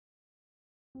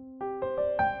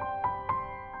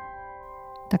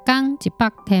逐工一幅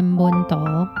天文图，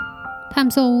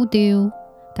探索宇宙。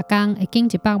逐工会景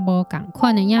一幅无同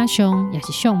款的影像，也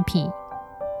是相片，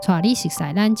带你熟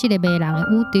悉咱这个迷人的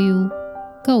宇宙。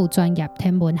阁有专业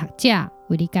天文学者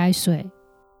为你解说。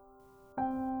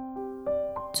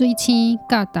水星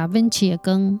甲达芬奇的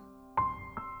光。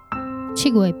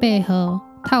7月8號，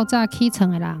透早起床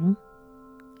的人，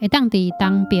會當佇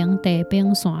東平地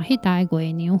平線迄帶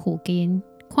月亮附近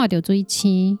看到水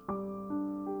星。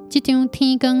這張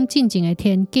天光靜靜的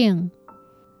天景，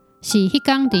是迄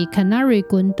天佇 Canary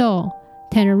群島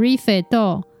Tenerife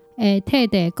島的特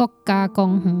地國家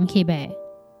公園翕的。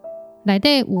內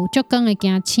底有足光的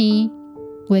行星、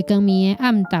月光面的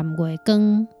暗淡月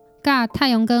光，甲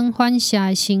太陽光反射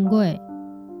的星月，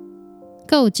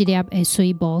閣有一粒會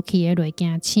隨無去的落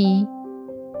行星。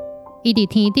伊佇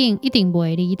天頂一定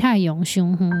袂離太陽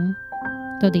傷遠，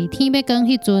就佇天要光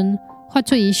迄陣發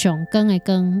出伊上光的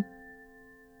光。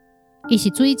伊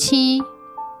是水星，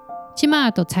即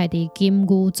馬就踩佇金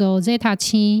牛座日塔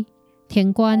星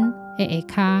天冠的下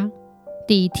骹，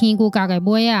佇天牛角的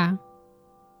尾仔。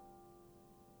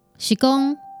是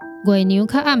講月亮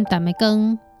較暗淡的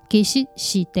光，其實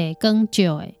是地光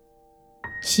照的，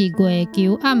是月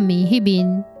球暗暝迄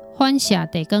面反射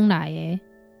地光來的。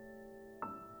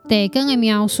地光的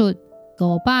描述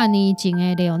，500年前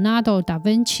的Leonardo da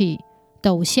Vinci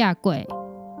都有寫過。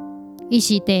伊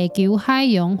是地球海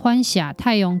洋反射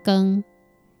太陽光，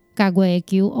甲月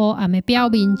球黑暗的表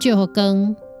面照互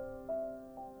光。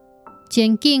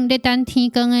前景咧等天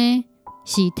光的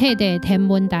是特地天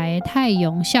文台的太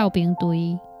陽哨兵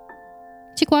隊。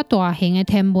這個大型的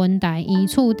天文台圓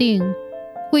柱頂，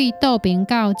為倒邊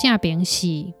到正邊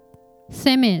是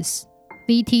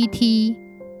Themis、VTT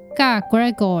甲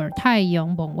Gregor 太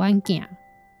陽望遠鏡。